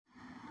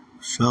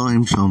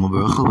Shalom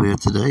Baruch. We are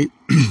today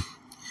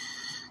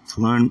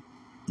to learn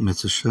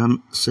Mitzvah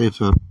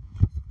Sefer,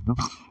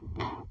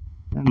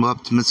 and we're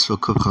up to Mitzvah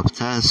Kuf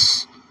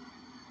Tes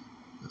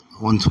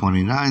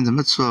 129. The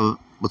Mitzvah,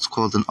 what's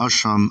called an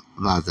Ashom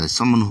Vadaiy,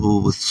 someone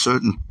who with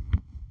certain.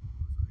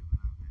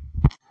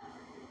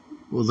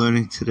 We're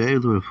learning today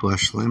the Refuah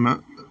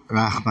Shlema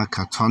Rachma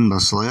Katon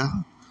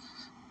Basleah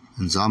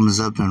and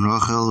Zalmazeb Ben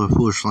Rachel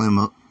Refuah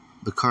Shlema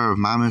Bekar of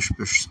Mamish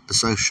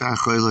B'Say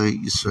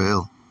Shachroyle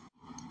Yisrael.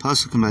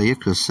 Pasuk in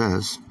Vayikra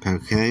says,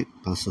 Perkei,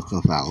 Pasuk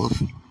of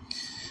Aleph,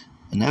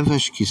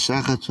 Nefesh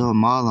kisechato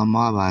mal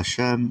amar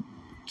v'Hashem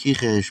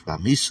kichesh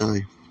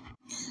b'misai.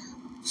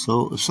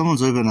 So, if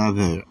someone's even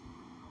aver,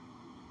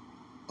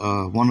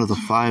 one of the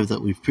five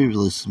that we've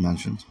previously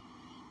mentioned,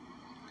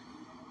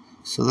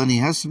 so then he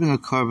has to bring a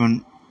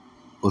carbon,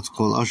 what's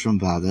called Ashom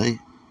Vadaiy,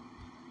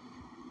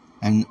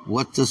 and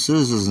what this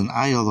is an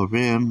ayal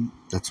ram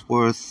that's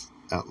worth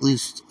at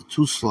least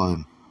 2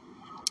 slime.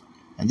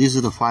 And these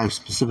are the 5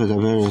 specific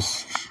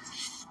averos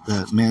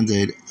that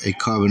mandate a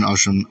carbon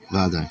Ashom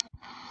Vadaiy.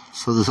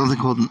 So there's something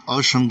called an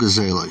Ashom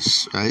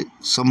Gazelis, right?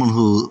 Someone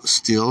who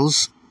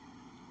steals,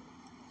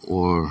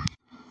 or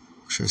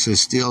should I say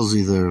steals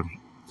either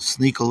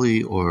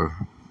sneakily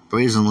or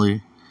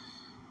brazenly,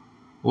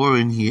 or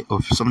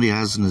if somebody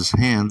has in his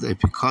hand a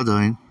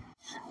pikadon,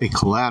 a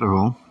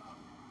collateral,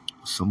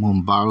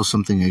 someone borrows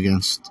something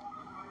against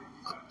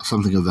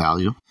something of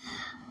value,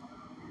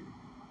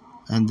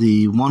 and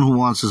the one who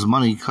wants his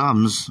money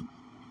comes,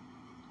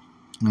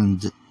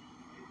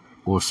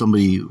 or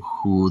somebody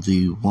who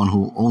the one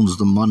who owns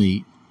the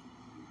money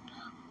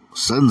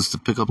sends to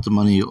pick up the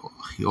money,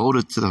 he owed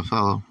it to the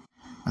fellow,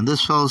 and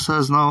this fellow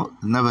says, no,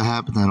 it never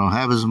happened, I don't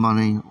have his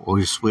money, or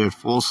he swears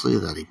falsely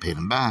that he paid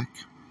him back.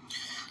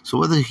 So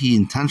whether he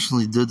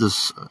intentionally did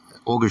this,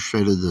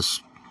 orchestrated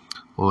this,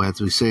 or as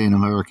we say in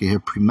America here,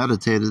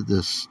 premeditated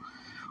this,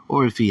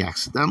 or if he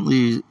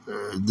accidentally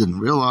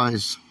didn't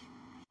realize.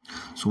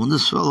 So when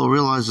this fellow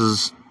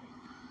realizes,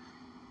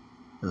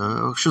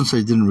 I shouldn't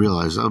say didn't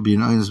realize, that would be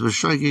nice, but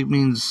shaygig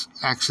means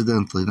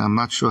accidentally, and I'm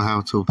not sure how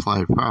to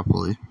apply it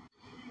properly.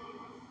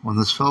 When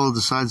this fellow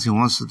decides he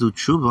wants to do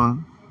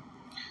tshuva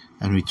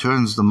and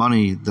returns the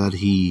money that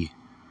he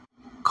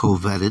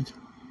coveted,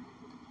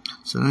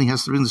 so then he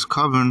has to bring this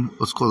carbon,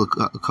 what's called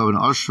a carbon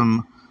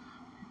Ashom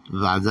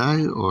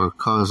Vadaiy, or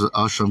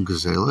Ashom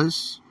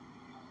Gazelis,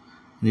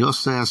 and he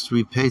also has to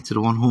repay to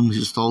the one whom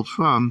he stole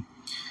from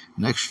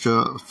an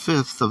extra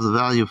 1/5 of the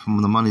value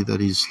from the money that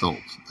he stole,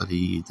 that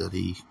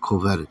he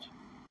coveted.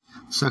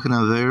 The second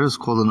aver is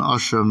called an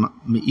Ashom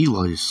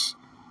Me'ilois.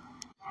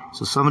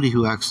 So somebody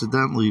who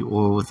accidentally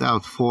or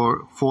without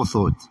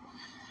forethought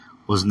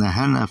was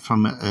nehena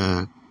from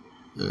a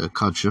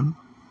kachim,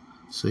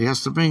 so he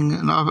has to bring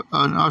an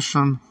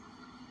Ashom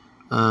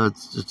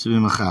to be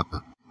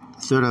mechapa.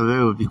 The third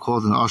aver would be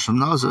called an Ashom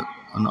Nazir,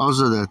 an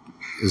Nazir that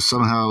is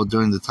somehow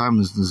during the time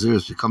his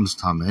Naziris becomes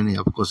tameh, and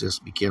of course he has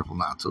to be careful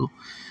not to.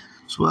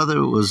 So whether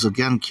it was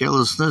again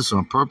carelessness or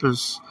on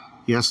purpose,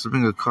 he has to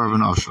bring a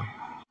carbon Ashom.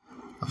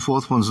 The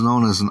fourth one is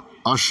known as an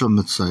Ashom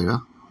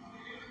Mitzvah.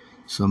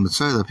 So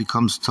Mitzvah that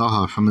becomes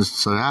tahar from his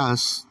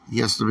tzaras, he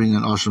has to bring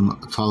an Ashom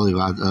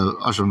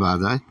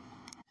Vadaiy.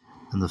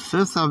 And the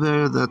fifth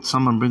aver that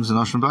someone brings an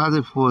Ashom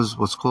Vadaiy for is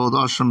what's called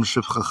Ashom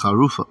Shifcha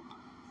Charufa.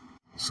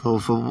 So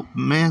if a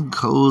man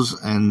goes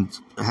and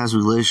has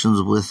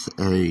relations with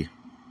a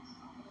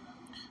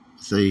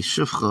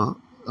shifcha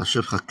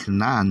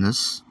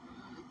kananis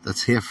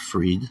that's half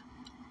freed,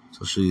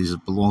 so she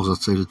belongs,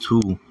 let's say, to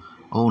 2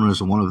 owners,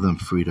 and one of them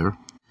freed her.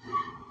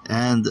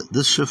 And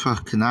this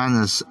shifcha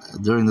kananis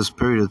during this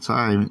period of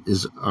time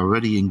is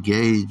already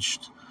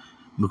engaged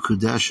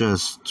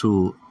mukudeshes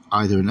to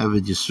either an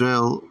Eved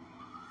Yisrael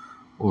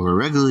or a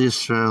regular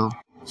Yisrael.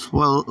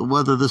 Well,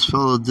 whether this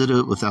fellow did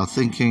it without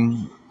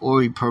thinking,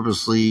 or he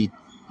purposely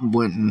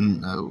went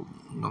and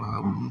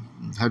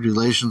had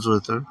relations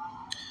with her.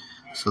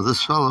 So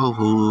this fellow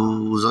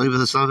who was over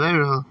this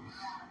avera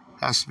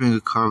has to bring a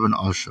carbon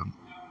Ashom.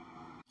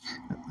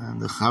 And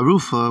the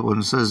charufa, when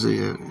it says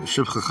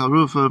shivcha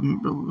charufa,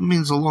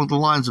 means along the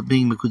lines of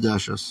being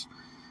mekudeshes.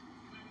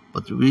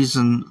 But the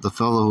reason the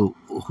fellow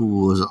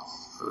who was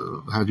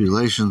had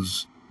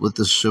relations with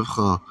this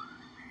shivcha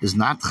is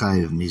not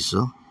chayiv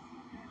misa,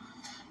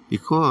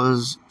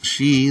 because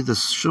the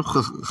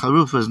shivcha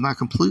charufa, is not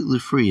completely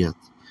free yet.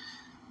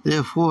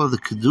 Therefore, the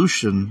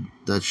kedushin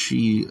that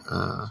she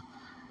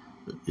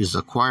is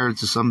acquired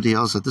to somebody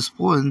else at this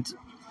point,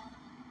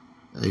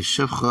 a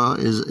shivcha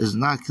is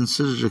not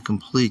considered a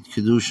complete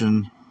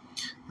kedushin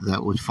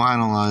that would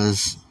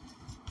finalize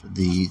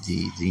the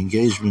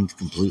engagement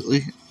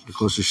completely,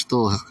 because she's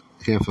still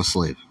half a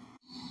slave.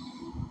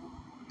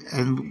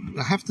 And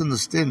I have to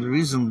understand the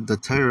reason the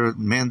Torah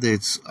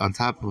mandates, on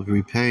top of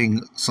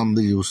repaying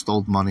somebody who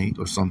stole money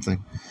or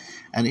something,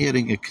 and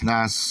adding a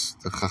knas,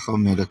 the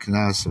Chacham made a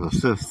knas of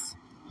 1/5,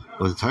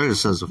 or the Torah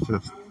says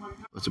 1/5,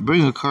 but to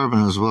bring a carbon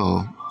as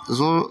well, is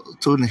all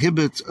to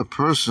inhibit a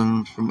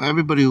person from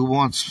everybody who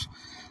wants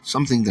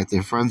something that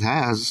their friend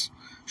has,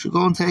 should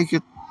go and take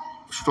it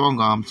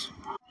strong-armed.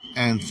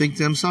 and think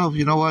to himself,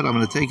 you know what, I'm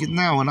going to take it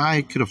now. When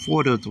I could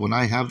afford it, when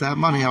I have that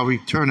money, I'll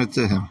return it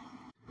to him.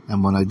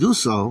 And when I do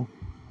so,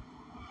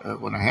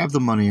 when I have the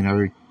money and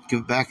I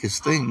give back his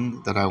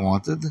thing that I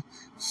wanted,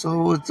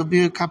 so it'll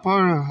be a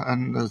kapara,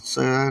 and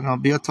I'll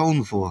be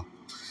atoned for.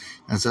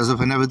 And it's as if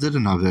I never did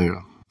an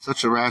avera.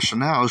 Such a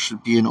rationale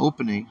should be an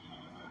opening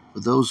for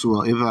those who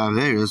are Iva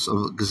Averas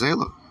of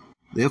Gezela.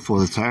 Therefore,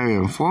 the Torah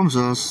informs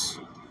us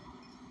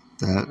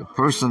that a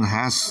person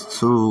has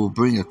to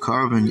bring a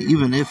carbon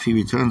even if he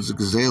returns the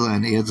Gezela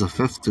and adds a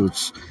fifth to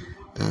its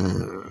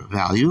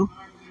value.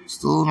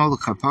 Still, the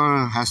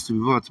kapara has to be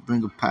brought to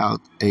bring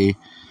about the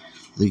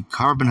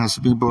carbon has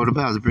to be brought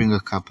about to bring a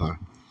kapara.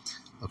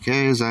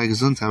 Okay, sei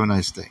gesund, have a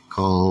nice day.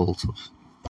 Cold.